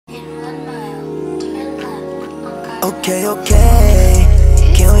Okay, okay,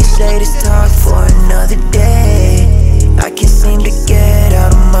 can we say this talk for another day? I can't seem to get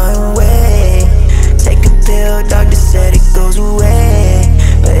out of my own way. Take a pill, doctor said it goes away,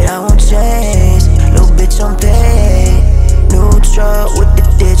 but I won't change, little bitch I'm paid. New truck with the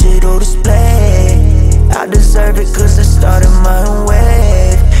digital display. I deserve it cause I started my own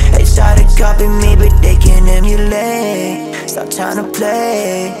wave. They try to copy me but they can't emulate. Stop trying to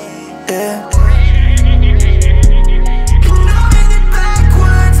play, yeah.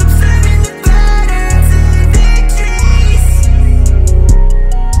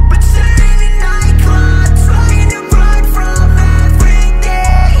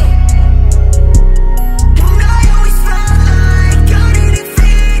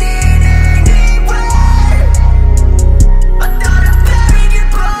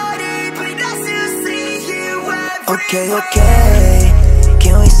 Okay, okay,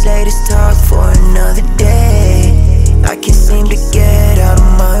 can we say this talk for another day? I can't seem to get out of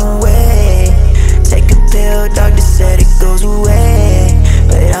my own way. Take a pill, doctor said it goes away,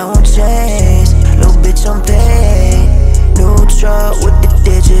 but I won't change, little bitch I'm paid. New truck with the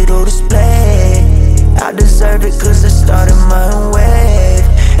digital display. I deserve it cause I started my own wave.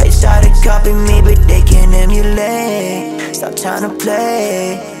 They try to copy me but they can't emulate. Stop trying to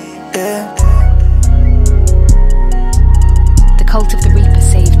play, yeah. The cult of the Reaper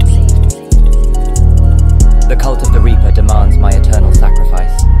saved me. The cult of the Reaper demands my attention.